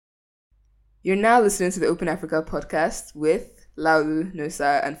You're now listening to the Open Africa podcast with Laulu,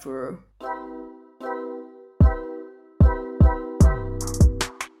 Nosa, and Furo.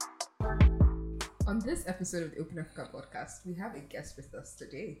 On this episode of the Open Africa podcast, we have a guest with us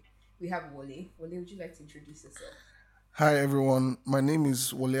today. We have Wole. Wole, would you like to introduce yourself? Hi everyone, my name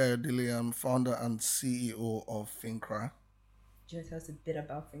is Wole Ayodele. I'm founder and CEO of Fincra. Do you want to tell us a bit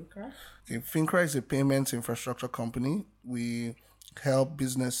about Fincra? Okay, Fincra is a payments infrastructure company. We help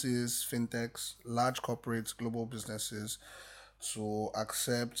businesses, fintechs, large corporates, global businesses to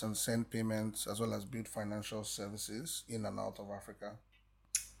accept and send payments as well as build financial services in and out of Africa.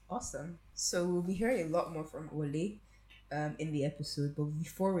 Awesome. So we'll be hearing a lot more from Wole in the episode. But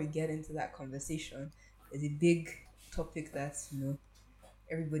before we get into that conversation, there's a big topic that,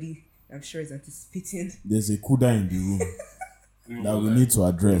 everybody, I'm sure, is anticipating. There's a Kuda in the room that we need to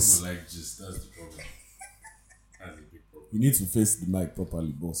address. That's the problem. That's a big problem. You need to face the mic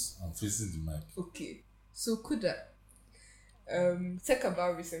properly, boss. I'm facing the mic. Okay. So Kuda, Tech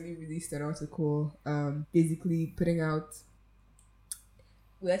About recently released an article basically putting out,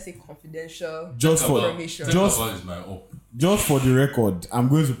 let's say, confidential Just for information. just for the record, I'm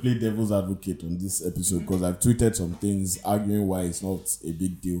going to play devil's advocate on this episode because I've tweeted some things arguing why it's not a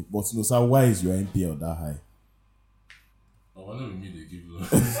big deal. But no, sir, why is your NPL that high? I wonder if me they give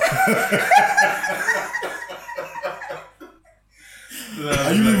loans.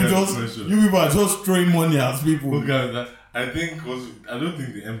 You people are just throwing money at people. Okay, I don't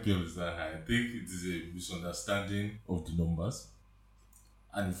think the MPL is that high. I think it is a misunderstanding of the numbers.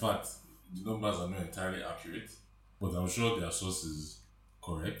 And in fact, the numbers are not entirely accurate. But I'm sure their source is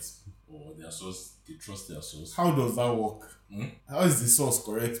correct. Or they trust their source. How does that work? How is the source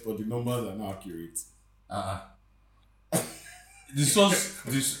correct but the numbers are not accurate? The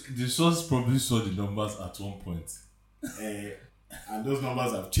source probably saw the numbers at one point. And those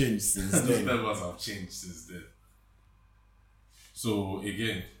numbers have changed since then. So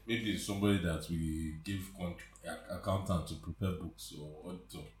again, maybe it's somebody that we give accountant to prepare books or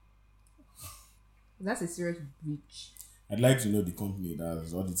auditor. That's a serious breach. I'd like to know the company that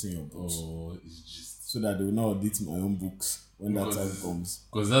is auditing your books. It's just so that they will not audit my own books when that time comes.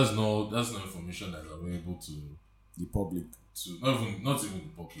 Because that's no information that's available to the public. To not even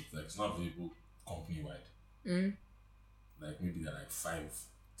the public. Like it's not available company wide. Like maybe there are like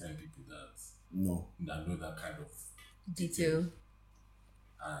 5-10 people that know that kind of detail.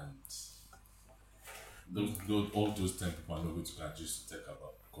 And all those 10 people are not going to just take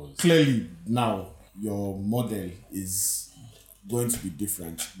about because clearly now your model is going to be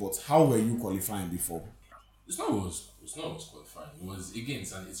different. But how were you qualifying before? It's not what was qualifying. It was again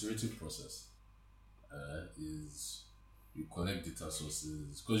it's an iterative process. Is you collect data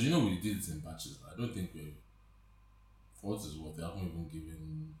sources because we did it in batches. I don't think we for what is what they haven't even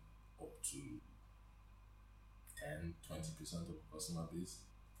given up to 10-20% of the customer base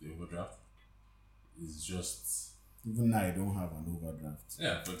the overdraft. It's just even now I don't have an overdraft.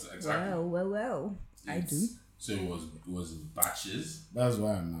 Yeah, but exactly. Well. I do. So it was in batches. That's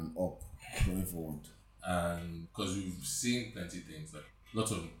why I'm an up going forward. And because we've seen plenty of things like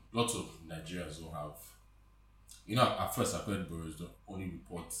lots of Nigerians don't have. At first, credit bureaus don't only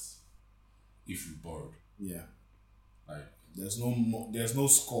report if you borrowed. Yeah. Like there's no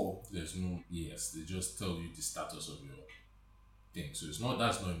score. There's no yes. They just tell you the status of your thing. So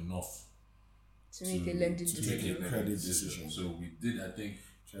that's not enough to make a lending credit decision. So we did. I think.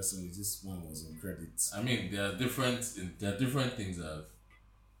 Trust me, this man was on credit. I mean, there are different things that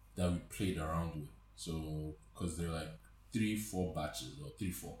we played around with. So because there are like 3-4 batches or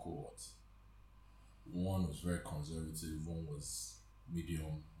 3-4 cohorts. One was very conservative, one was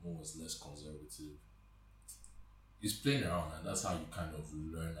medium, one was less conservative. It's playing around, and that's how you kind of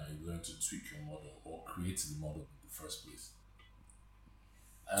learn, and you learn to tweak your model or create the model in the first place.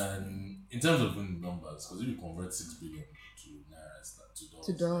 And in terms of numbers, because if you convert 6 billion to naira, it's like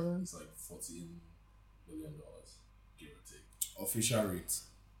 $2. It's like $14 billion, give or take. Official rate.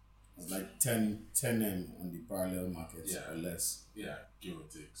 It's like 10M on the parallel market or less. Yeah, give or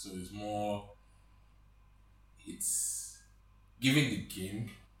take. So it's given the game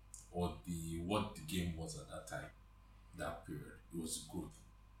or what the game was at that time, that period, it was good.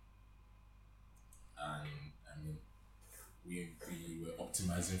 And I mean, we were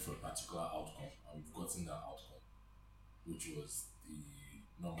optimizing for a particular outcome, and we've gotten that outcome, which was the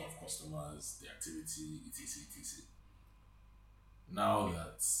number of customers, the activity, etc. Now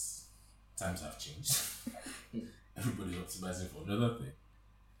that times have changed, everybody's optimizing for another thing.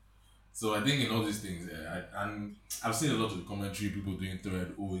 So I think in all these things, and I've seen a lot of the commentary, people doing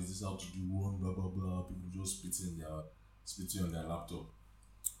thread, is this how to do one, blah blah blah. People just spitting on their laptop.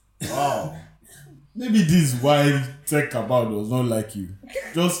 Wow. Maybe this is why Tech About does not like you.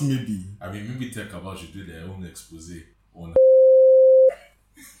 Just maybe. I mean, maybe Tech About should do their own expose on.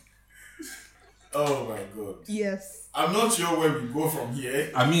 Oh my god. Yes. I'm not sure where we go from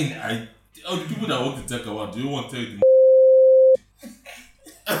here. I mean, the people that work in Tech About, do you want to tell you the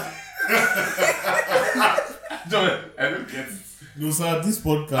no, I don't get it. No, sir, this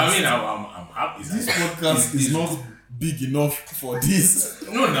podcast. I mean, I'm happy. This podcast is not big enough for this.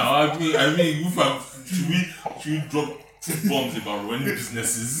 No, I mean, should we drop 2 bombs about running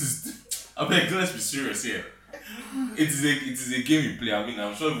businesses? I mean, let's be serious here. It is a game we play. I mean,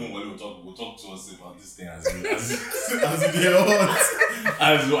 I'm sure even Wale will talk to us about this thing as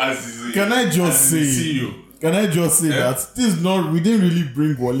Can I just say? CEO. Can I just say that this is not? We didn't really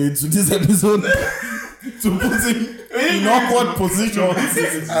bring Wale to this episode to put him in awkward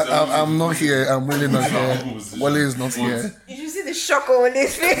positions. I'm not here. I'm really not here. Wale is not here. Did you see the shock on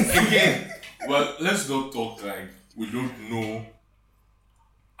his face? Again, well, let's not talk like we don't know.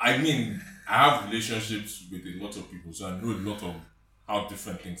 I mean, I have relationships with a lot of people, so I know a lot of how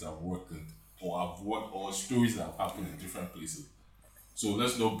different things have worked or stories that have happened in different places. So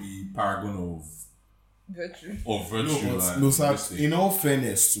let's not be paragon of Virtue. No, sir. In all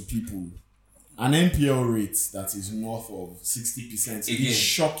fairness to people, an NPL rate that is north of 60% is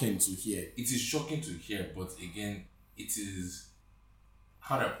shocking to hear. It is shocking to hear, but again, it is.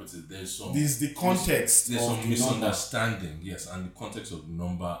 How do I put it? There's the context. There's of some the misunderstanding, number. yes, and the context of the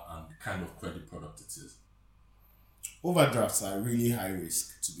number and the kind of credit product it is. Overdrafts are really high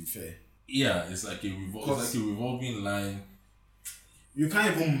risk, to be fair. Yeah, it's like a revolving line. You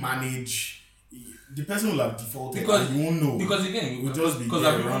can't even manage. The person will have defaulted Because and you won't know. Because again, we'll just be because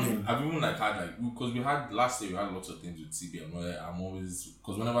there running. I've even like had like because we had last year we had lots of things with CBN where I'm always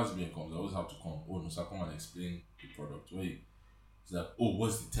because whenever CBN comes I always have to come. Oh no, so I come and explain the product. Wait, it's like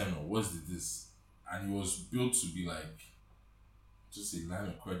what's the tenor? What's the this? And it was built to be like just a line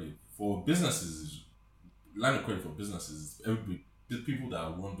of credit for businesses. Line of credit for businesses. Everybody, the people that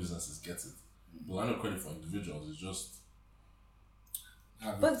run businesses get it. But line of credit for individuals is just.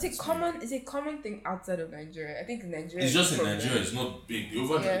 But it's a common thing outside of Nigeria. I think in Nigeria. It's just in Nigeria. It's not big. The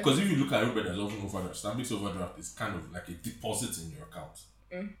overdraft, because if you look at everybody that's offering overdraft, Stanbic's overdraft is kind of like a deposit in your account.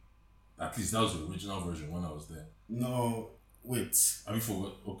 At least that was the original version when I was there. No, wait. Have you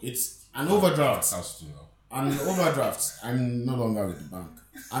forgot? Okay, it's an overdraft. An overdraft. I'm no longer with the bank.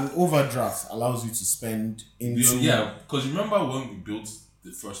 An overdraft allows you to spend into. Yeah, because remember when we built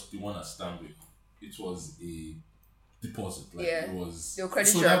the one at Stanbic, it was a deposit. Like it was. Your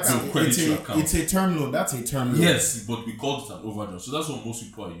credit your account. It's a term loan. That's a term loan. Yes, but we called it an overdraft. So that's what most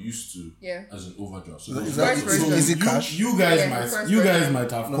people are used to as an overdraft. So is that easy cash? You guys might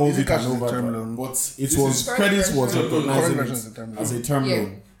have called it an overdraft, but it was credit was recognized as a term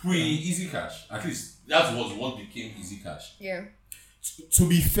loan. Pre-Easy Cash, at least that was what became Easy Cash. Yeah. To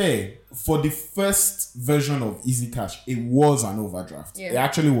be fair, for the first version of Easy Cash, it was an overdraft. Yeah. It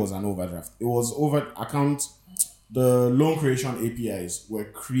actually was an overdraft. It was the loan creation APIs were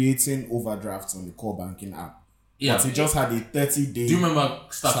creating overdrafts on the core banking app. Yeah. But it just had a 30-day. Do you remember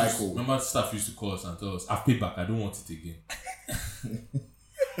cycle? Remember staff used to call us and tell us, I've paid back, I don't want it again.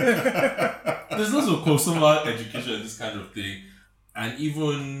 There's lots of consumer education, this kind of thing. And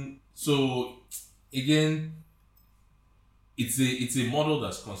even so, again, it's a model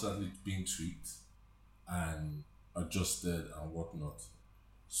that's constantly being tweaked and adjusted and whatnot.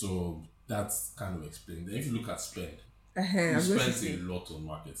 So that's kind of explained. Then if you look at spend, we spent a lot on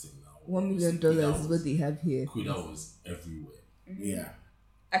marketing now. $1 million is what they have here. Kuda was everywhere. Yeah.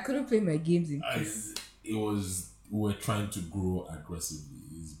 I couldn't play my games in peace. We were trying to grow aggressively.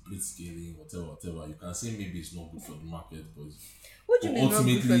 It's blitzscaling, whatever. You can say maybe it's not good for the market, but what do you mean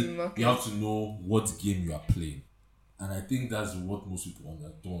ultimately not good for the market? You have to know what game you are playing. And I think that's what most people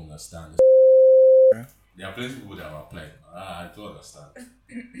don't understand. There are plenty of people that are applying. I don't understand.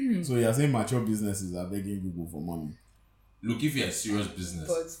 So you're saying mature businesses are begging people for money? Look, if you're a serious business.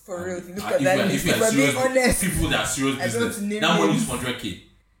 But for real, if you look at that list, if I'm being honest, people that are serious business, that money is 100K.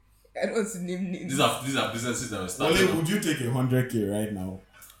 I don't want to name names. These are businesses that were started. Would you take 100K right now?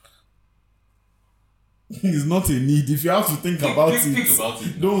 It's not a need. If you have to think about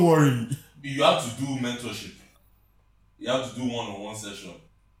it, don't worry. You have to do mentorship. You have to do one-on-one session.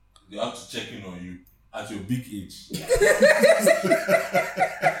 They have to check in on you at your big age.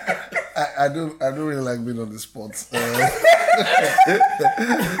 I don't really like being on the spot. Anyway,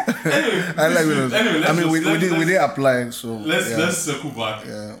 I like being on. I mean, we did apply, so let's circle back.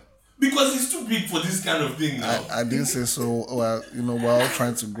 Yeah. Because it's too big for this kind of thing now. I didn't say so. Well, we're all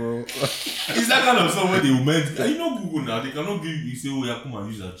trying to grow. It's that kind of somewhere they will meant. Google now, they cannot give you say, oh, yeah, come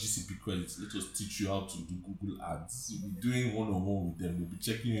and use our GCP credits. Let us teach you how to do Google ads. You'll be doing one-on-one with them. They'll be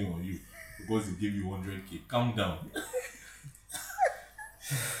checking in on you because they give you 100K. Calm down.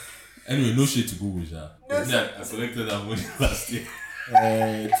 Anyway, no shade to Google, Sha. I selected that money last year.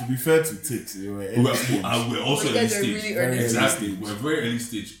 To be fair to takes, We're also You early guys are stage. really early Exactly. We're very early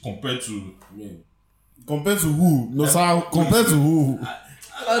stage compared to. compared to who? No, sir. Compared to who?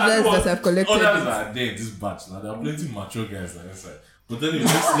 Others that have collected Others it. are there in this batch now. There are plenty of mature guys on that side. But anyway,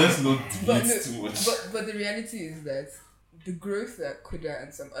 let's not But, deviate too much. but the reality is that the growth that Kuda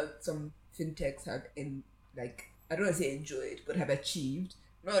and some fintechs have I don't want to say enjoyed, but have achieved.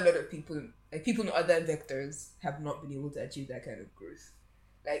 Not a lot of people, people in other vectors, have not been able to achieve that kind of growth.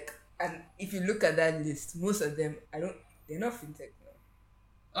 And if you look at that list, most of them, they're not fintech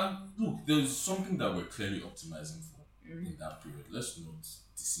now. Look, there's something that we're clearly optimizing for in that period. Let's not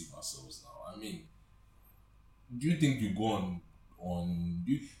deceive ourselves now. I mean, do you think you go on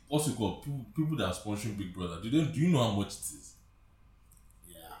what's it called? People that are sponsoring Big Brother, do you know how much it is?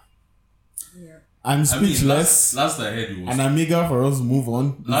 Yeah. I'm speechless. Last I heard it was, and I'm eager for us to move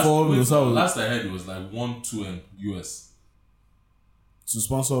on last I heard it was like 1-2 US to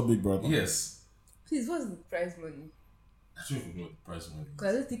sponsor Big Brother. Yes. Please, what's the prize money? I don't even know what the price money is. Because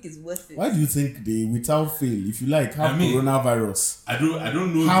I don't think it's worth it. Why do you think they, without fail, if you like, have coronavirus, I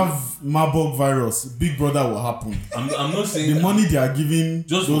don't know. have Marburg virus, Big Brother will happen? I'm not saying The money they are giving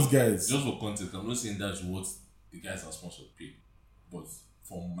those for, guys. Just for context, I'm not saying that's what the guys are sponsored paid, but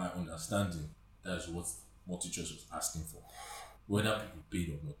from my understanding, that's what MultiChoice was asking for. Whether people paid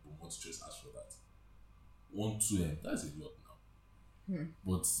or not, but MultiChoice asked for that. 1-2 that's a lot now.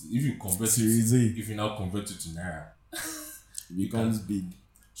 But if you convert Series it, A. if you now convert it to naira, It becomes big.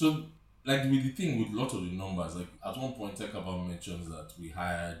 So, like with the thing with a lot of the numbers, like at one point, Tech About mentions that we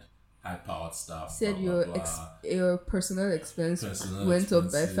hired high-powered staff. Said blah, blah, blah. your personal expense Personnel went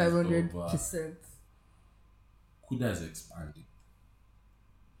up by expenses, 500%. Kuda is expanding.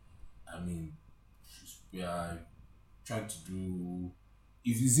 I mean, we are trying to do.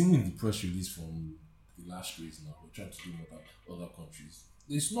 If it's even in the press release from the last race now, we're trying to do more than other countries.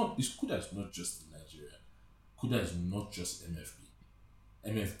 Kuda is not just in Nigeria. Kuda is not just MFB.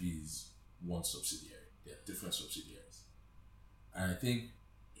 MFB is one subsidiary. There are different subsidiaries. And I think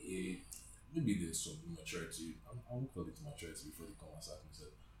maybe there's some maturity. I won't call it maturity before they come and sack me.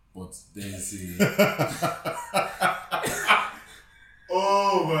 But there's a.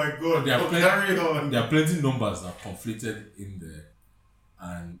 Oh my god. There are plenty numbers that are conflated in there.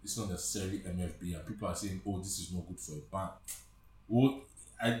 And it's not necessarily MFB. And people are saying, oh, this is not good for a bank. Well,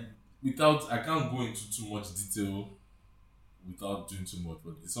 I can't go into too much detail without doing too much,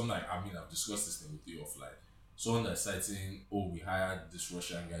 but it's something I've discussed this thing with you offline. Someone that's citing, oh, we hired this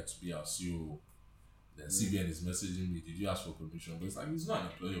Russian guy to be our CEO. Then CBN is messaging me, did you ask for permission? But it's like, he's not an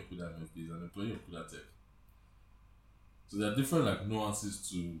employee of Kuda MFB, he's an employee of Kuda Tech. So there are different nuances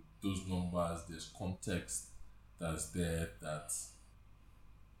to those numbers. There's context that's there that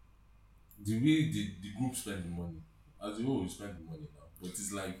the group spend the money. As the whole, we spend the money now. But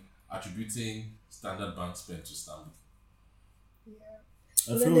it's like attributing Standard Bank spend to Stanbic.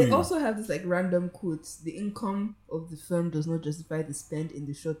 But then they also have this random quotes. The income of the firm does not justify the spend in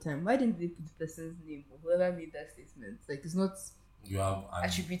the short time. Why didn't they put the person's name or whoever made that statement? It's not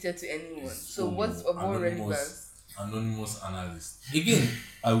attributed to anyone. So what's of more relevance? Anonymous analyst. Again,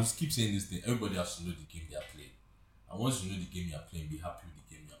 I will keep saying this thing. Everybody has to know the game they are playing. And once you know the game you are playing, be happy with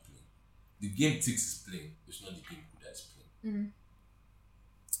the game you are playing. The game Tix is playing. It's not the game Kuda is playing.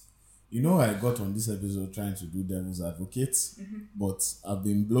 You know, I got on this episode trying to do devil's advocate, but I've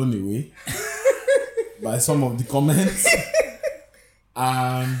been blown away by some of the comments.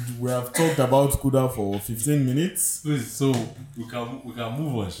 And we have talked about Kuda for 15 minutes. Please, so we can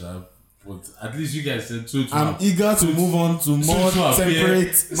move on, Sha. But at least you guys said I'm eager to move on to more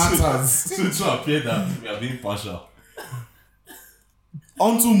temperate matters. To appear that we are being partial.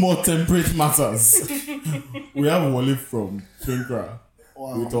 On to more temperate matters. We have Wale from Fincra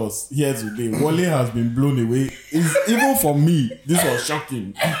with us here today. Wale has been blown away. Even for me, this was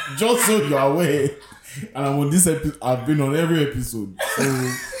shocking. Just so you are aware. And I'm on this episode. I've been on every episode. So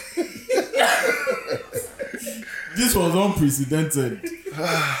this was unprecedented.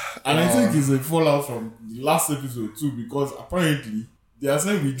 And I think it's a fallout from the last episode too, because apparently they are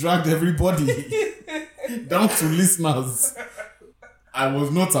saying we dragged everybody down to listeners. I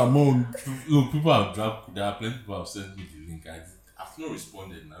was not among. Look, people have dragged. There are plenty of people who have sent me the link. I've not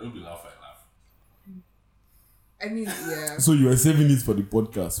responded. I don't be laugh. I laugh. I mean, yeah. So you were saving it for the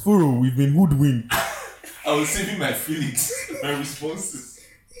podcast. Furo, we've been hoodwinked. I was saving my feelings, my responses.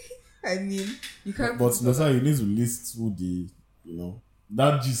 I mean, you can't. But put no, it sir, on- you need to list who the,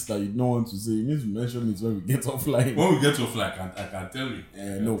 that gist that you don't want to say. You need to mention it when we get offline. When we get to fly, I can tell you. I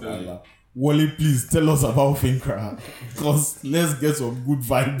can No, tell you. Allah. Wally, please tell us about Fincra. Because let's get some good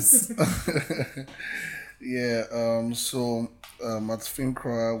vibes. Yeah. At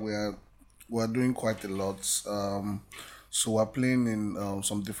Fincra, we're doing quite a lot. So we're playing in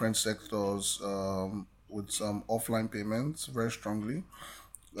some different sectors with some offline payments very strongly.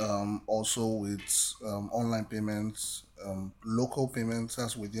 Also with online payments, local payments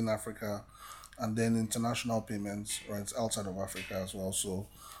as within Africa, and then international payments right outside of Africa as well. So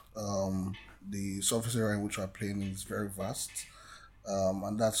the surface area in which we're playing is very vast.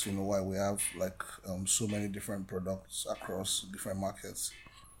 And that's why we have like so many different products across different markets.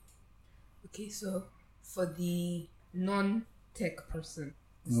 Okay, so for the non-tech person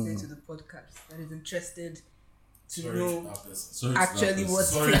listening to the podcast that is interested to know actually what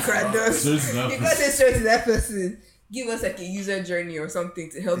Fincra does, you can't say straight to that person. Give us like a user journey or something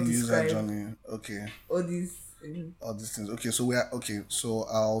to help The user describe journey. Okay. all these. All these things. Okay, so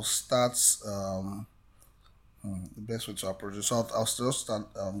I'll start the best way to approach it. So I'll still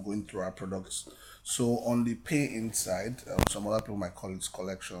start going through our products. So on the pay inside, some other people might call it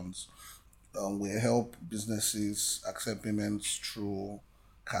collections. We help businesses accept payments through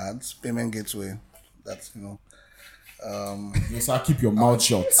cards, payment gateway. That's No, sir, keep your mouth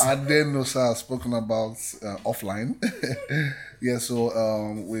shut. And then no sir, I've spoken about offline. Yeah,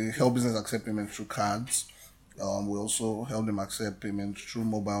 so we help business accept payment through cards. We also help them accept payment through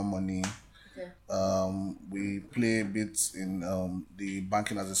mobile money. Okay. We play a bit in the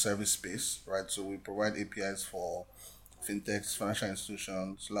banking as a service space, right? So we provide APIs for fintechs, financial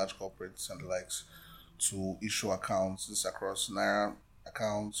institutions, large corporates, and the likes to issue accounts. This across Naira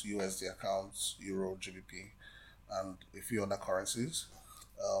accounts, USD accounts, Euro, GBP, and a few other currencies.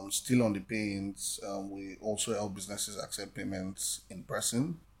 Still on the pay-ins, we also help businesses accept payments in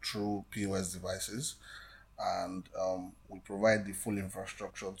person through POS devices, and we provide the full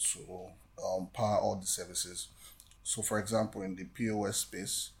infrastructure to power all the services. So, for example, in the POS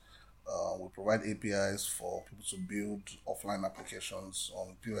space, we provide APIs for people to build offline applications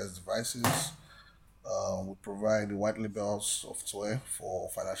on POS devices. We provide the white label software for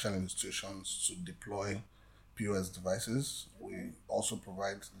financial institutions to deploy POS devices. We also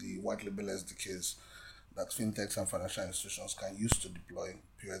provide the white label SDKs that fintechs and financial institutions can use to deploy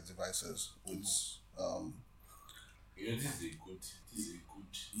POS devices with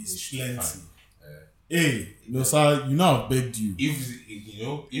It's fine. plenty. Hey, no, sir, I've begged you.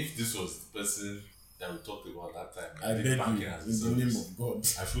 If this was the person that we talked about that time, I the beg banking you, as a in the service, name of God.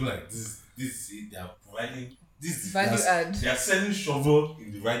 I feel like this they are providing this Value add. They are selling shovel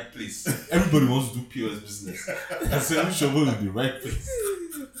in the right place. Everybody wants to do POS business. They are selling shovel in the right place.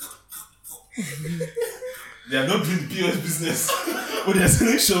 They are not doing the POS business, but they are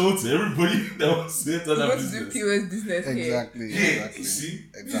selling shovel to everybody that wants to enter You that want to do business. POS business here. exactly, Yeah, exactly, you see,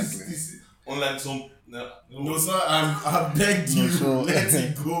 exactly. This, unlike some. No, sir, I begged you. so- Let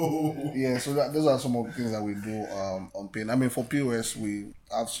it go. Yeah, so those are some of the things that we do on Pay. I mean, for POS, we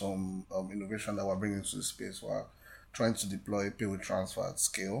have some innovation that we're bringing to the space. We're trying to deploy pay with transfer at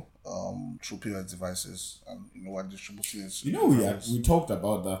scale through POS devices, and we're distributing it. We talked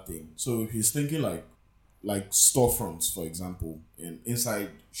about that thing. So if he's thinking like storefronts, for example, and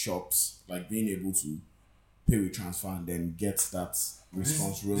inside shops, like being able to pay with transfer and then get that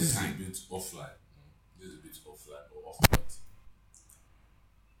response real This time. is a bit offline. This is a bit offline or off-point.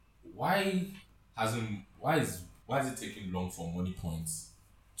 Why is it taking long for Money Points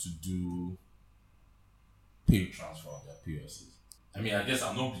to do pay transfer on their POSs? I mean, I guess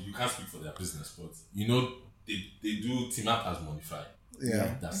you can't speak for their business, but they do team up as Monify.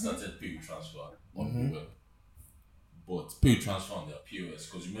 Yeah. That started pay transfer on the web. But pay transfer on their POS,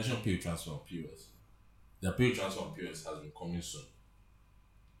 because you mentioned pay transfer on POS. Their pay transfer on POS has been coming soon.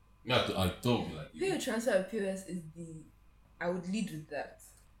 I thought like Pay transfer of POS is I would lead with that.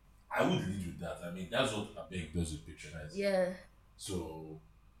 I would lead with that. I mean, that's what Abeg does with Patronize. Yeah. So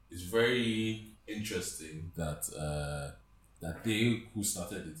it's very interesting that that they who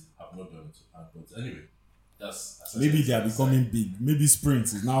started it have not done it. But anyway, that's Maybe they are becoming big. Maybe Sprint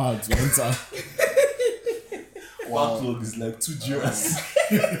is now hard to enter. Workload is like 2 G's.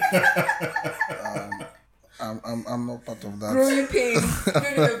 I'm not part of that. Growing pains. You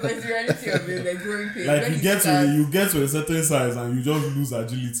don't know the reality of it, like growing pains. Like When you get start- to a certain size and you just lose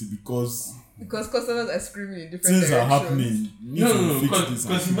agility because Because customers are screaming in different Things are directions. happening. You need No, to no, no, fix this and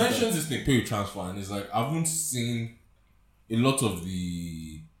because you fix mentioned that. this thing, pay with transfer, and it's like I haven't seen a lot of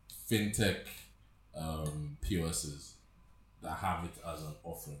the fintech POSs that have it as an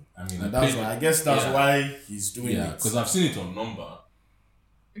offering. I mean, And that's why I guess that's yeah, why he's doing yeah, it. because I've seen it on number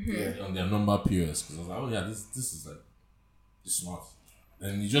Yeah. on their number POS. Because I was like, oh yeah, this is like it's smart.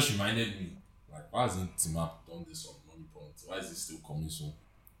 And it just reminded me, like, why hasn't Timap done this on Money Point? Why is it still coming soon?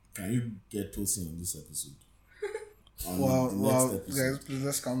 Can you get posting on this episode? On the next Well, episode. guys, please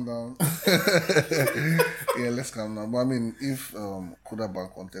let's calm down. Yeah, let's calm down. But I mean, if Kuda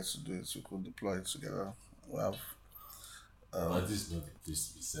Bank wanted to do it, we could deploy it together. We have, But this is not the place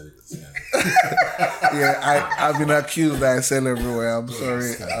to be selling this kind yeah, I've been accused that I sell everywhere. I'm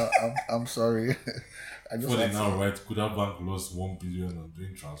sorry. Scam. I'm sorry. I just Before they had now to- write, Kuda Bank lost 1 billion on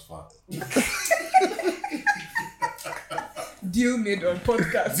doing transfer. Deal made on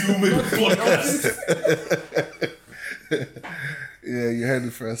podcast. Deal made on podcast. Yeah, you heard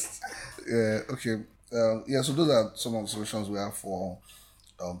it first. Yeah, okay. Yeah, so those are some of the solutions we have for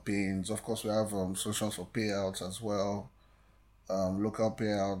payments. Of course, we have solutions for payouts as well. Local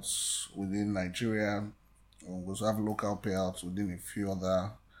payouts within Nigeria. We also have local payouts within a few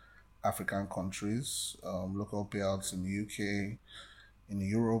other African countries. Local payouts in the UK, in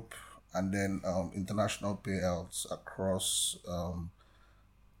Europe, and then international payouts across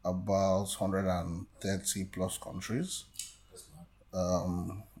about 130 plus countries.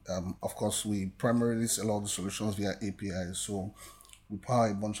 Of course, we primarily sell all the solutions via APIs. So we power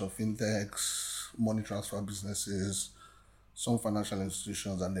a bunch of fintechs, money transfer businesses, some financial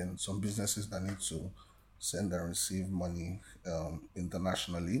institutions, and then some businesses that need to send and receive money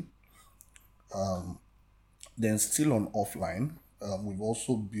internationally. Then, still on offline, we've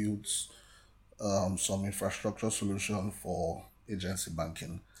also built some infrastructure solution for agency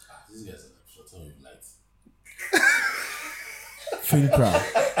banking. These guys are like shorter with light. Fincra.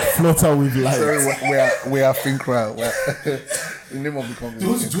 Flutter with light. Sorry, we are Fincra. The name of the company.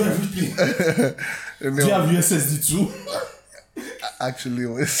 Don't do everything. The Do name you have USSD too? actually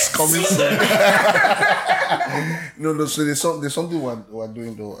it's coming soon. No. So there's something we're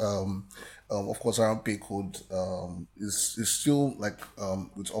doing though. Of course, around pay code is still like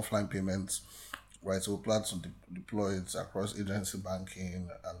with offline payments, right? So we plan to deploy it across agency banking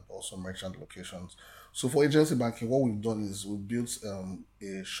and also merchant locations. So for agency banking, what we've done is we've built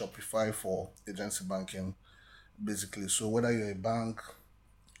a Shopify for agency banking, basically. So whether you're a bank,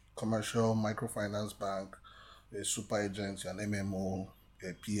 commercial, microfinance bank, you're a super agent, you're an MMO,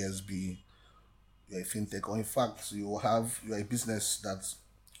 you're a PSB, you're a fintech, or in fact, you're a business that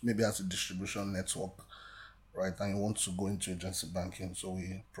maybe has a distribution network, right? And you want to go into agency banking. So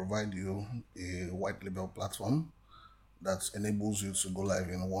we provide you a white label platform that enables you to go live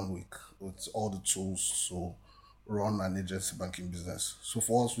in 1 week with all the tools to run an agency banking business. So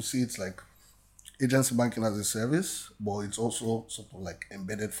for us, we see it's like agency banking as a service, but it's also sort of like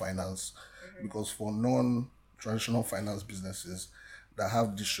embedded finance, because for non-traditional finance businesses that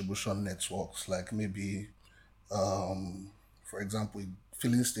have distribution networks, like maybe, for example, a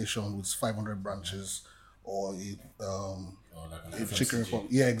filling station with 500 branches, or Or like an a chicken FMCG. republic,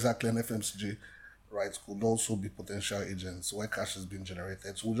 yeah, exactly, an FMCG, right, could also be potential agents where cash is being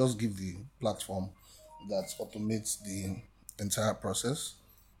generated. So we'll just give the platform that automates the entire process.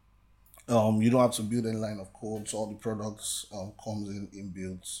 You don't have to build any line of code, so all the products comes in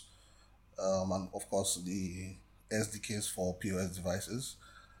inbuilt, and of course the SDKs for POS devices.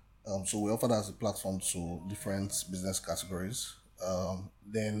 So we offer that as a platform to different business categories.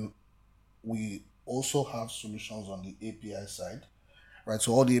 Then we also have solutions on the API side, right?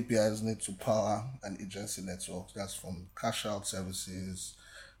 So all the APIs need to power an agency network. That's from cash out services,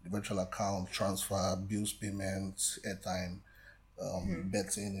 the virtual account transfer, bills payments, airtime,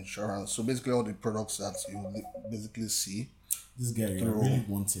 betting, insurance. So basically all the products that you basically see This guy, you're through really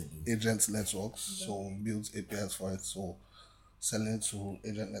wanted. Though. agent networks. So we build APIs for it. So selling to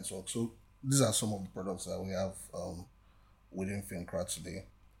agent networks. So these are some of the products that we have within Fincra today.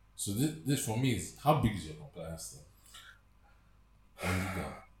 So this for me is, how big is your compliance team? How is it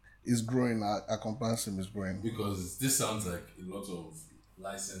going? It's growing. Our compliance team is growing. Because this sounds like a lot of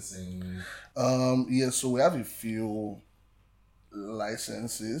licensing. Yeah, so we have a few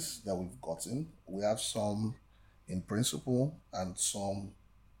licenses that we've gotten. We have some in principle and some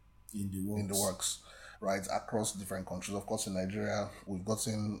In the works. in the works, right, across different countries. Of course, in Nigeria, we've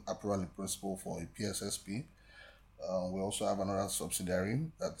gotten approval in principle for a PSSP. We also have another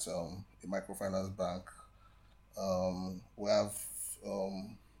subsidiary that's a microfinance bank. We have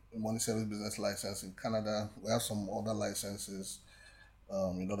a money service business license in Canada. We have some other licenses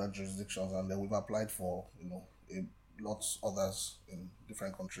in other jurisdictions, and then we've applied for lots others in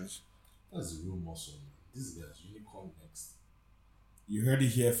different countries. That's the real muscle, man. These guys, unicorn next. You heard it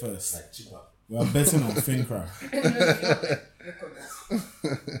here first. Like cheaper. We are betting on Fincra. No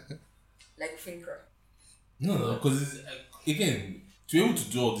comments. Like Fincra. No, because again, to be able to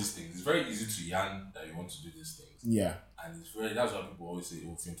do all these things, it's very easy to yarn that you want to do these things. Yeah. And it's very, that's why people always say,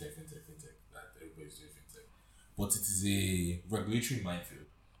 oh, fintech. Like everybody's doing fintech. But it is a regulatory minefield.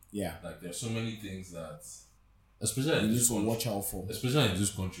 Yeah. Like there are so many things that, especially You in need this to country, watch out for. especially in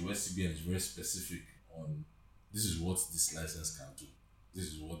this country where CBN is very specific on this is what this license can do. This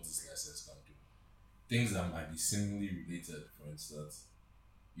is what this license can do. Things that might be seemingly related, for instance,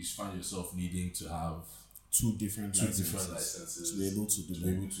 you find yourself needing to have Two different licenses to be able to do to be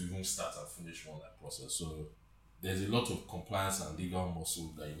able to even start and finish one like process. So there's a lot of compliance and legal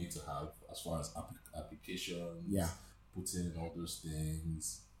muscle that you need to have as far as applications, Yeah. putting in all those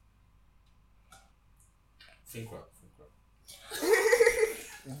things. Fincra.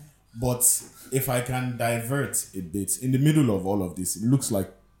 But if I can divert a bit, in the middle of all of this, it looks like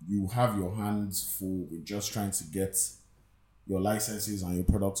you have your hands full with just trying to get your licenses and your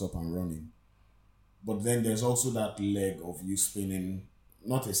products up and running. But then there's also that leg of you spinning,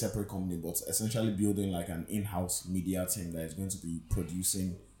 not a separate company, but essentially building like an in-house media team that is going to be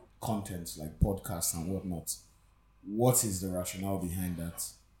producing content like podcasts and whatnot. What is the rationale behind that?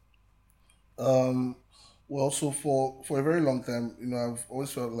 Well, so for a very long time, I've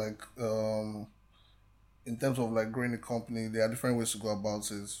always felt like in terms of like growing a company, there are different ways to go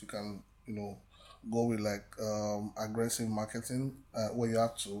about it. You can go with like aggressive marketing where you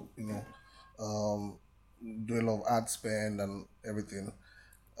have to do a lot of ad spend and everything.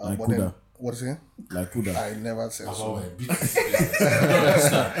 Like But then Kuda. what is it? Like Kuda. I never said About so. a business. I don't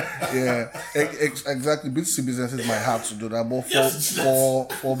understand. Yeah, exactly. B2C businesses might have to do that, but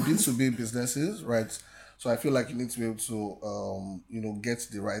for B2B businesses, right? So I feel like you need to be able to, get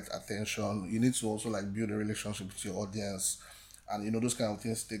the right attention. You need to also like build a relationship with your audience, and those kind of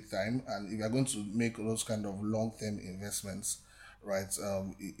things take time. And if you're going to make those kind of long-term investments, right,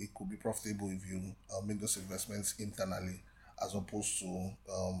 it could be profitable if you make those investments internally as opposed to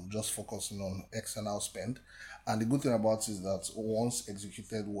just focusing on external spend. And the good thing about it is that once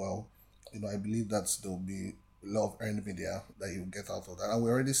executed well, I believe that there will be a lot of earned media that you get out of that. And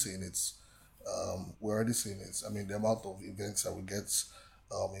we're already seeing it. I mean, the amount of events that we get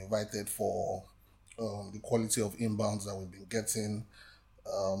invited for, the quality of inbounds that we've been getting.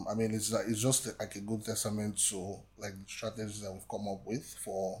 I mean, it's just like a good testament to like the strategies that we've come up with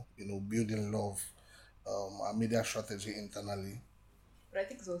for building love, our media strategy internally. But I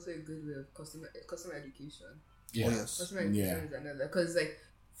think it's also a good way of customer education. Yeah. Oh yes, Customer education is another, because like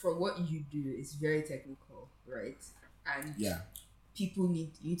for what you do, it's very technical, right? And Yeah. you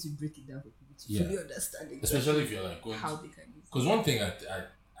need to break it down for people to Yeah. fully understand exactly Especially if you're like going how they can use it. because one thing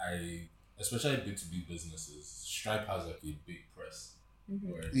I especially B2B businesses, Stripe has like a big press.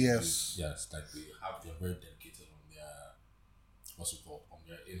 Where Yes. yes, like they're very dedicated on their what's it called, on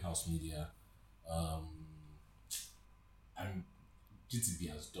their in-house media. And GTB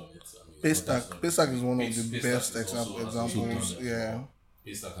has done it. I mean, Paystack is one of the Paystack best is also- has also examples. done it as Yeah. well.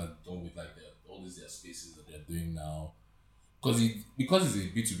 Paystack has done with like all these their spaces that they're doing now. Because it's a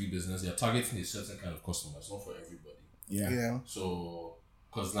B2B business, they're targeting a certain kind of customer. It's not for everybody. Yeah. Yeah. So,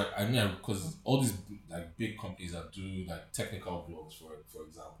 because all these like big companies that do like technical blogs, for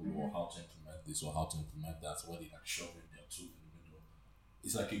example, or how to implement this or how to implement that, where they like shove in their tool in the middle,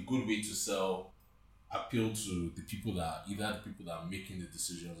 it's like a good way to appeal to the people that are making the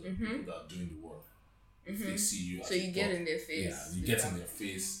decisions or the people that are doing the work. If they see you, So you get in their face. yeah, you get in their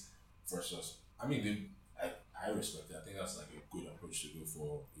face versus. I mean, I respect it. I think that's like a good approach to go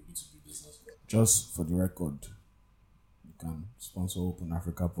for a B2B business. Just for the record, you can sponsor Open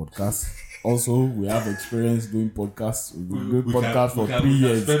Africa podcast. Also, we have experience doing podcasts. We've been doing podcasts for 3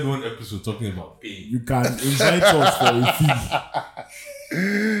 years. Spend one episode talking about pain. You can invite us for a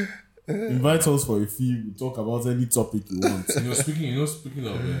fee. Invite us for a fee. We talk about any topic you want. Speaking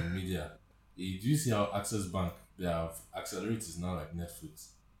of media, do you see how Access Bank, they have accelerators now like Netflix?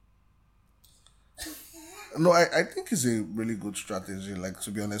 No, I think it's a really good strategy. Like,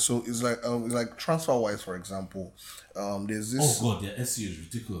 to be honest, so it's like TransferWise, for example. There's this. Oh god, their SEO is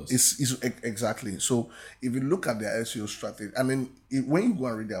ridiculous. Exactly. So if you look at their SEO strategy, I mean, when you go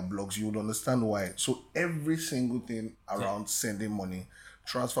and read their blogs, you would understand why. So every single thing around sending money,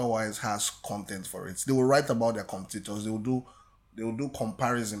 TransferWise has content for it. They will write about their competitors. They will do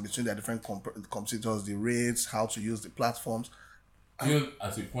comparison between their different competitors, the rates, how to use the platforms. Even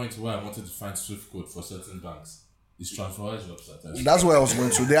at a point where I wanted to find Swift code for certain banks, It's TransferWise website. That's where I was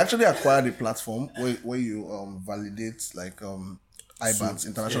going to. They actually acquired a platform where you validate like IBANs,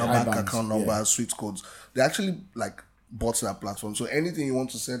 international yeah, bank IBANs, account yeah. numbers, SWIFT codes. They actually like bought that platform. So anything you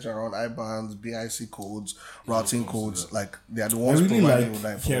want to search around IBANs, BIC codes, routing comes to codes, that. like they are the I ones really providing like with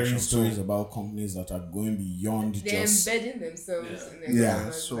that hearing information. stories So about companies that are going beyond They're just. embedding themselves in their Yeah,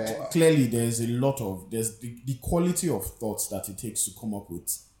 customers' so, lives. Clearly, there's the quality of thoughts that it takes to come up with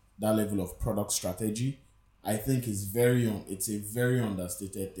that level of product strategy. I think it's a very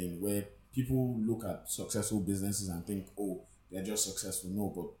understated thing where people look at successful businesses and think, oh, they're just successful.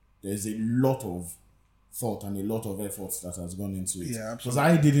 No, but there's a lot of thought and a lot of effort that has gone into it. Yeah, Because absolutely.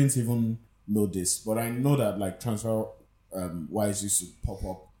 I didn't even know this, but I know that like transfer wise used to pop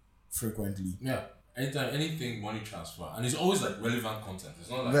up frequently. Yeah. Anytime anything money transfer, and it's always like relevant content. It's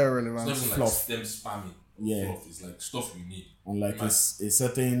not like Very It's relevant. not even like Fluff. them spamming. Yeah. Fluff. It's like stuff you need. Unlike Man. a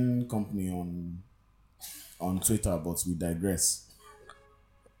certain company on Twitter, but we digress.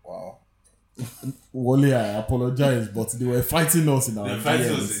 wow. Wally, I apologize, but they were fighting us in our They're fighting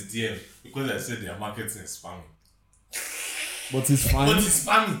DMs. us in DM because I said their marketing is spamming. But it's fine. But it's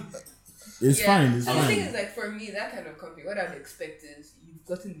spamming. It's fine. It's And the thing fine. is, like, for me, that kind of company, what I'd expect is you've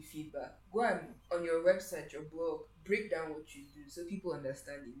gotten the feedback. Go and on your website, your blog, break down what you do so people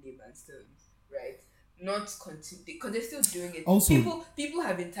understand in layman's terms, right? Not continue because they're still doing it. Also- people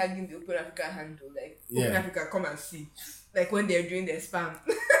have been tagging the Open Africa handle, like Yeah. Open Africa, come and see, like when they're doing their spam.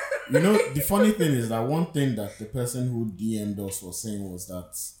 You know, the funny thing is that one thing that the person who DM'd us was saying was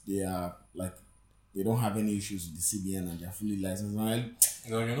that they are like they don't have any issues with the CBN and they're fully licensed.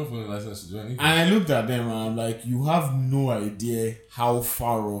 No, you're not fully licensed to do anything. And I looked at them and I'm like, you have no idea how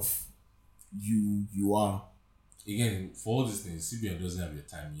far off you are. Again, for all these things, CBN doesn't have your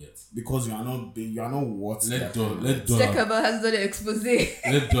time yet. Because you are not what Let they're dollar Sekaba has done an expose.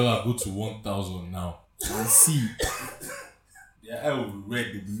 let dollar go to 1,000 now. and see. Yeah, I will be red.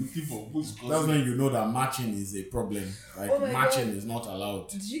 They'll be looking for who's That's when you know that matching is a problem. Like Oh my matching God. is not allowed.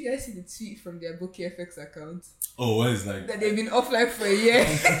 Did you guys see the tweet from their Bookie FX account Oh, what is like? that they've been offline for a year?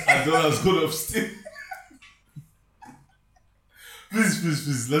 And dollar's gone up still.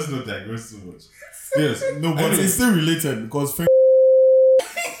 Please, let's not digress too much. Yes, No, but Anyway. it's still related because no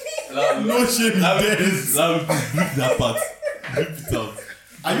shame in there. Please bleep that part. Bleep it out.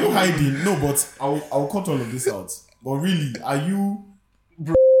 are you hiding? No, but I'll cut all of this out. But really, are you?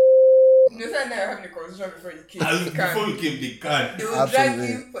 No, sir, now you're having a conversation before you came. And You can't. before you came, they can. They will drag Absolutely.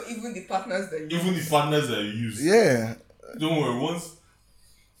 you for even the partners that you Even the partners that you use. Yeah. Don't worry. Once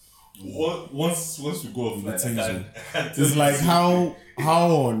we go offline, things I can't tell It's you like this. how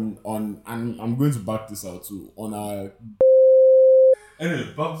on and I'm going to back this out too on our.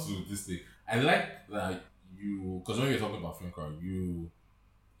 Anyway, back to this thing. I like that you, because when you're talking about Fincra,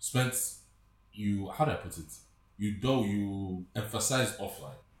 how do I put it? You emphasize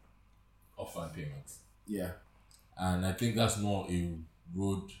offline payments, Yeah. and I think that's not a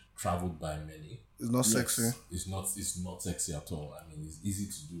road traveled by many. It's not sexy. It's not sexy at all. I mean, it's easy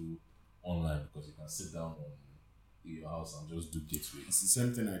to do online because you can sit down in your house and just do gateway. It's the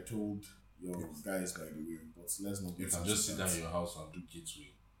same thing I told your guys by the way, but let's not You get can into just sit that. down in your house and do gateway.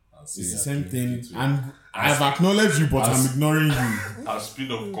 And say It's the you're same doing thing, gateway. and I've acknowledged you, but I'm ignoring you. As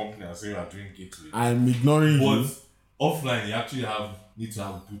spin off company and say you are doing gateway. I'm ignoring But you. offline, you actually need to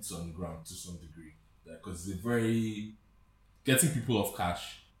have boots on the ground to some degree, because it's a very getting people off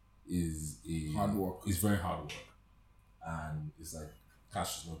cash is Hard work. It's very hard work, and it's like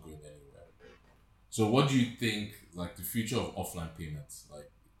cash is not going anywhere. So, what do you think? Like the future of offline payments? Like,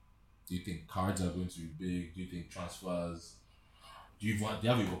 do you think cards are going to be big? Do you think transfers? Do you have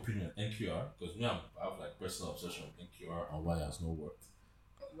your opinion on NQR? Because me, I have like personal obsession with NQR and why it has not worked.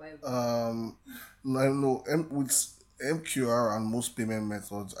 Why? No, with MQR and most payment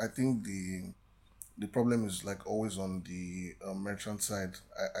methods, I think the problem is like always on the merchant side.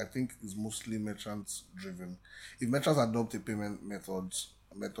 I think it's mostly merchant driven. If merchants adopt a payment method,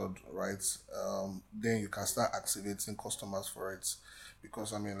 right, then you can start activating customers for it.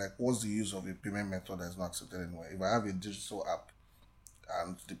 Because I mean, like, what's the use of a payment method that's not accepted anywhere? If I have a digital app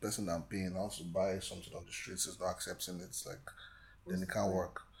and the person I'm paying wants to buy something on the streets is not accepting it, like, then it can't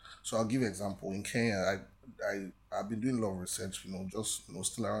work. So I'll give you an example. In Kenya, I've been doing a lot of research, just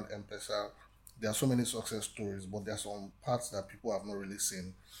still around M-Pesa. There are so many success stories, but there are some parts that people have not really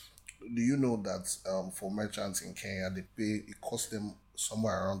seen. Do you know that for merchants in Kenya, it costs them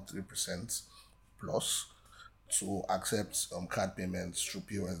somewhere around 3% plus to accept card payments through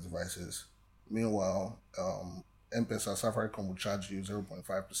POS devices? Meanwhile, M-Pesa, Safaricom will charge you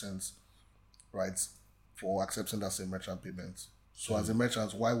 0.5%, right, for accepting that same merchant payment. So as a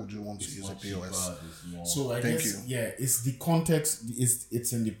merchant, why would you want to It's use a more cheaper. POS? It's more. So I Thank guess you. it's the context.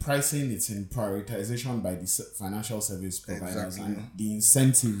 It's in the pricing. It's in prioritization by the financial service providers Exactly. and the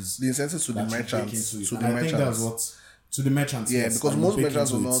incentives. The incentives to the that you bake merchants, into it. to And the I think that's merchants. what to the merchants. Yeah, yes, because that you most bake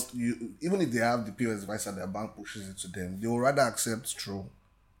merchants will into it. not, even if they have the POS device and their bank pushes it to them, they will rather accept through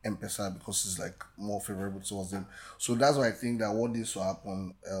M-Pesa because it's like more favorable towards them. So that's why I think that what needs to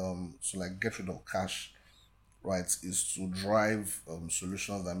happen, to like get rid of cash, right, is to drive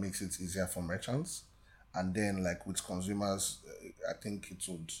solutions that makes it easier for merchants, and then like with consumers, I think it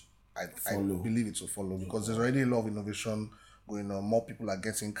would. I Follow. believe it will follow because there's already a lot of innovation going on. More people are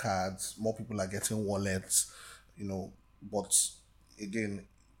getting cards, more people are getting wallets, But again,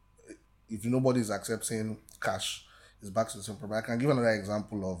 if nobody is accepting cash, it's back to the same problem. I can give another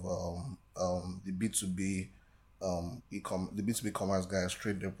example of the B2B the B2B commerce guys,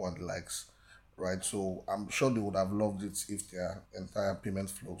 Trade Depot and the likes, right? So I'm sure they would have loved it if their entire payment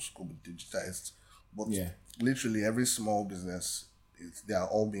flows could be digitized. But Yeah. literally every small business, they are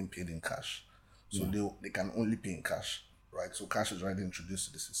all being paid in cash. So they can only pay in cash, right? So cash is already introduced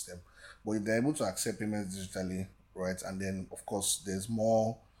to the system. But if they're able to accept payments digitally, right, and then of course there's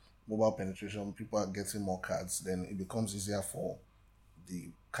more mobile penetration, people are getting more cards, then it becomes easier for the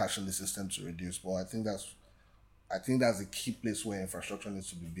cash in the system to reduce. But I think that's the key place where infrastructure needs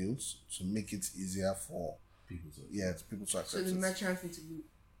to be built to make it easier for People to people to So accept the it. merchants need to be.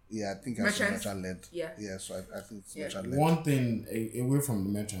 Yeah, I think it's Merchants- merchant led. yeah. So I think it's Yeah. merchant led. One thing away from the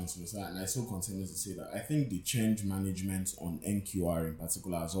merchants was that, and I still continue to say that I think the change management on NQR in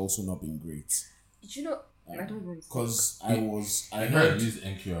particular has also not been great. Did you know? I don't want to. Because I I heard used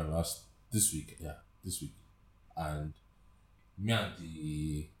NQR this week, and me and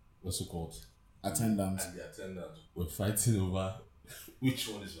the what's it called attendance. and the attendant were fighting over which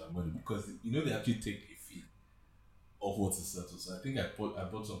one is my money because they actually take a fee of what is settled. So I think I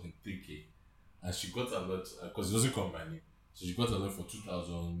bought something 3K, and she got a lot because it doesn't come my name. So she got a lot for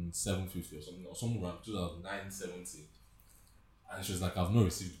 2,750 or something, or something around 2,970, and she was like, "I've not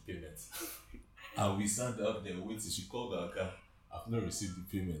received the payment." And we sat down there waiting. She called our car. I've not received the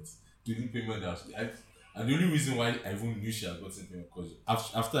payment. The only payment that and the only reason why I even knew she had gotten payment because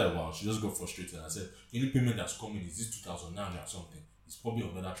after a while she just got frustrated and said, "The only payment that's coming is this 2,900 or something. It's probably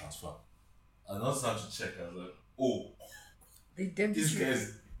another transfer." And I was started to check. I was like, "Oh, They did these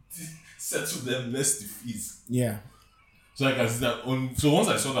guys settle them less the fees." Yeah. So I can see that on. So once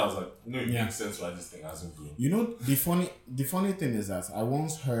I saw that, I was like, "It Yeah. makes sense why this thing hasn't grown." The funny thing is that I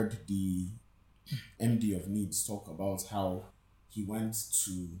once heard the MD of Needs talk about how he went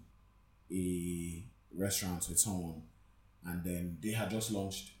to a restaurant with someone and then they had just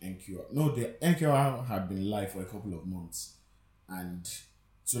launched NQR. No, the NQR had been live for a couple of months, and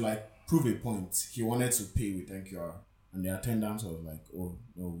to like prove a point, he wanted to pay with NQR, and the attendant was like, "Oh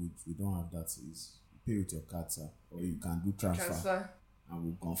no, we don't have that. It's pay with your card, sir, or you can do transfer. And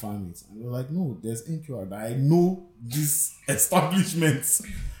we'll confirm it." And they're like, "No, there's NQR. That I know this establishment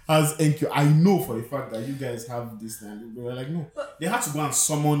has NQR. I know for a fact that you guys have this." And they were like, "No." They had to go and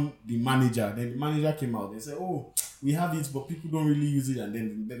summon the manager. Then the manager came out. They said, "Oh, we have it, but people don't really use it." And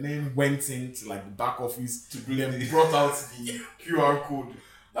then the man went into like the back office to bring them, brought out the QR code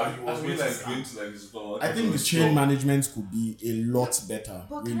that he was I mean, going to like scan. going to like the supermarket. I think or the store. chain management could be a lot better,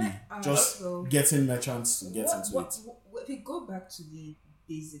 But can really. I ask, Just though, getting merchants to get into it. If we go back to the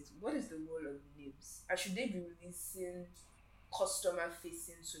basics, what is the role of NIBS? And should they be releasing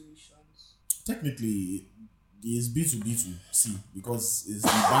customer-facing solutions? Technically, it's B2B2C because it's the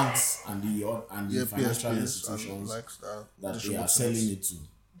banks and the financial PSPs institutions and likes that that they distribute are selling it to.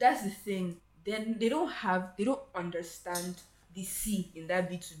 That's the thing. Then they don't understand the C in that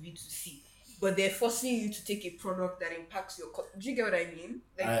B2B2C. But they're forcing you to take a product that impacts your do you get what I mean?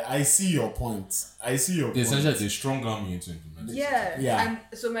 Like, I see your point. Essentially, they strong arm you into implementing. Yeah.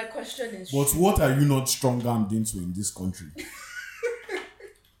 And so my question is, But what are you not strong-armed into in this country?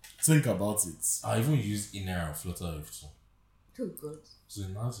 Think about it. I even use Inner and Flutter with too. oh God. So a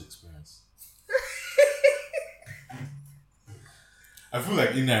nice experience. I feel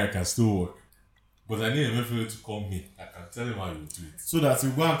like Inner can still work. But I need a member to call me. I can tell him how you do it. So that you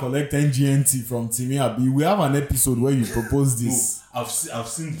go and collect NGNT from Timmy Abi. We have an episode where you propose this. No, I've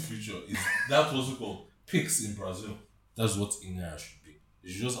seen the future. That's what's called PIX in Brazil. That's what Inner should be.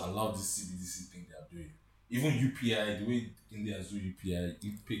 You should just allow this CBDC thing they are doing. Even UPI, the way Indians do UPI,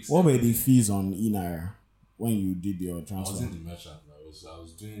 it PIX. What were the fees on Inair when you did your I was transfer? in the merchant. I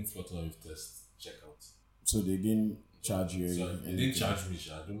was doing Flutter with test checkout. So they didn't charge you So they anything? didn't charge me.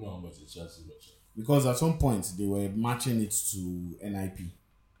 I don't know how much they charged the merchant. Because at some point they were matching it to NIP.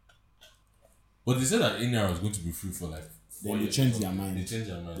 But they said that Inner was going to be free for like then they years change or their something. mind. They change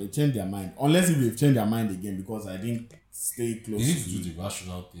their mind. They change their mind. Unless if they've changed their mind again because I didn't stay close They need to to do the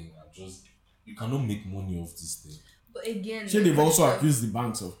rational thing and just you cannot make money off this thing. But again, Sure, they've also accused the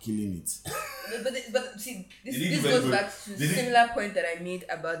banks of killing it. but see, this They didn't goes give back to they the didn't- similar point that I made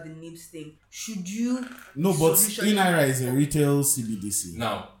about the NIBS thing. Should you? No, but solution- Inaira is a retail CBDC.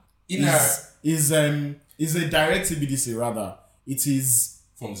 Now, Inaira Is a direct CBDC rather. It is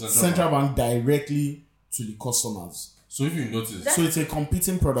from the central bank directly to the customers. So if you notice, So it's a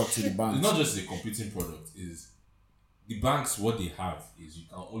competing product to the it's banks. not just a competing product. Is the banks what they have is you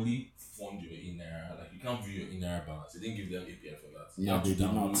can only fund your Inaira. Like you can't view your Inaira balance. They didn't give them API for that. You No, have they to did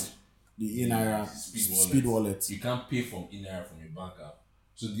download not. The Inaira speed wallet. You can't pay from Inaira from your bank app.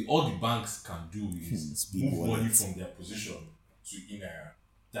 So all the banks can do is Speed move money wallet. from their position to Inaira.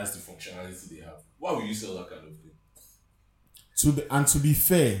 That's the functionality they have. Why would you sell that kind of thing? To be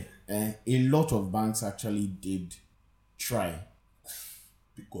fair, a lot of banks actually did try.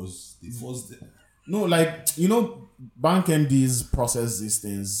 Because they forced them. No, like bank MDs process these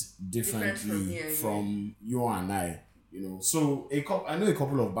things differently Different from you and I. So I know a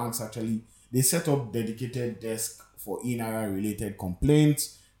couple of banks actually they set up dedicated desk for Inaira related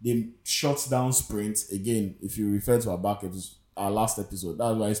complaints. They shut down Sprint again. If you refer to our last episode,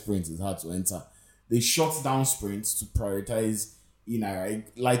 that's why Sprint is hard to enter. They shut down Sprint to prioritize Inaira.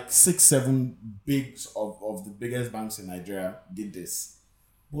 Like 6-7 bigs of the biggest banks in Nigeria did this.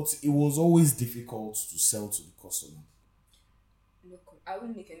 But it was always difficult to sell to the customer. Look, I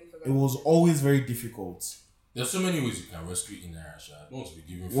wouldn't make any further. It was always very difficult. There's so many ways you can rescue Inaira. I don't want to be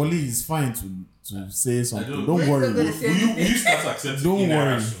giving. Wally is fine to say something. don't- Don't worry. We're not gonna bro. say- Will you start accepting Don't Inaira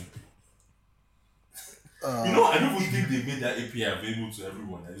worry. soon? I don't even think they made that API available to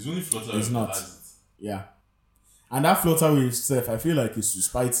everyone. It's only Flutter It's that not. has it. Yeah. And that flutter wave stuff, I feel like it's to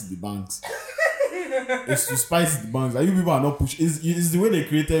spite the banks. It's to spite the banks. Like you people are not pushing. It's the way they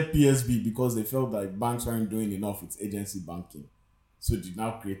created PSB because they felt like banks weren't doing enough with agency banking. So they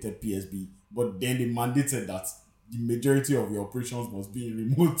now created PSB. But then they mandated that the majority of your operations must be in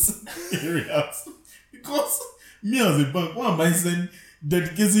remote areas. Because me as a bank, why am I saying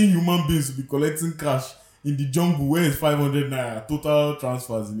dedicating human beings to be collecting cash in the jungle where it's 500 naira total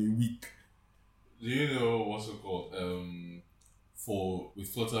transfers in a week? Do you know what's it called? With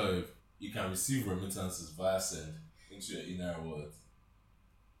Flutter, you can receive remittances via send into your Inaira wallet.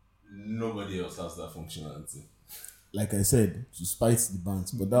 Nobody else has that functionality. Like I said, to spite the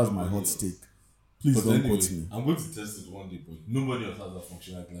banks, but that's my Nobody hot else. take. Please But don't anyway, quote me. I'm going to test it one day, but nobody else has that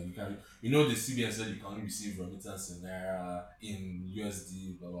functionality. Like the CBN said you can only receive remittance in Naira, in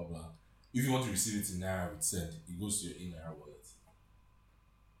USD, blah blah blah. If you want to receive it in Naira with send, it goes to your Inaira wallet.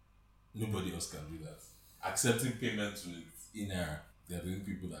 Nobody else can do that. Accepting payments with Inaira, there are the only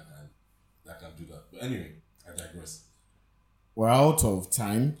people that can do that. But anyway, I digress. We're out of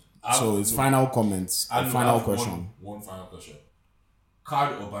time, so it's final comments. I A know, final I have question. One final question.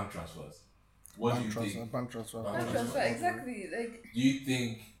 Card or bank transfers? What do you think? Bank transfer. Bank Bank transfer, exactly. Like, Do you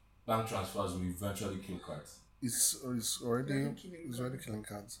think bank transfers will eventually kill cards? It's already killing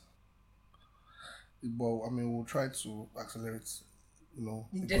cards. But I mean, we'll try to accelerate,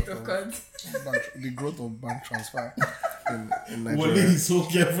 the death of cards. the growth of bank transfer in Wale Nigeria. is so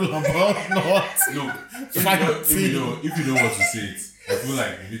careful about not. No, if you know what to say it, I feel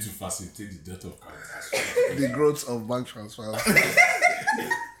like you need to facilitate the death of cards. The growth of bank transfer.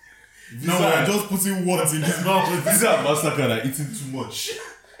 No, I'm just putting words in his mouth. These are MasterCard are eating too much.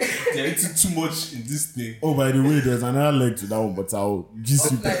 They're eating too much in this thing. Oh, by the way, there's another leg to that one, but I'll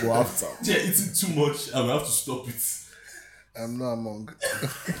gist you people after. They're eating too much. I will have to stop it. I'm not among.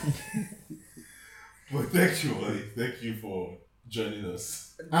 But thank you, Wally. Thank you for joining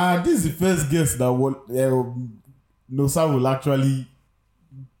us. This is the first guest that Nosa will actually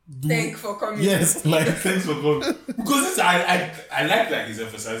do. Thank for coming. Yes, like Thanks for coming. Because this, I like that he's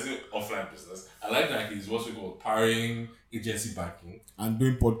emphasizing offline business. I like that he's what's called powering agency banking. and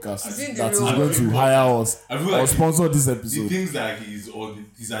doing podcasts He's doing the that is real going work. to hire us I feel or like sponsor this the episode. things that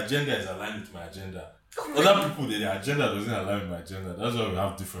his agenda is aligned with my agenda. Other people, their agenda doesn't align with my agenda. That's why we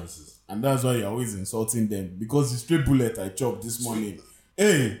have differences. And that's why you're always insulting them because the straight bullet I chopped this morning.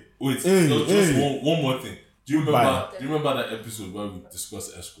 Hey, Wait, Hey, just hey. one more thing. Do you Bye. remember that episode where we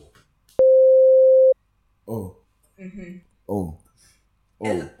discussed escrow? oh, Mm-hmm. oh,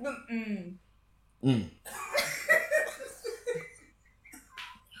 oh.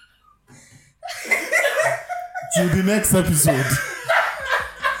 Till the next episode.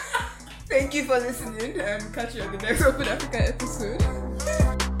 Thank you for listening and catch you on the next Open Africa episode.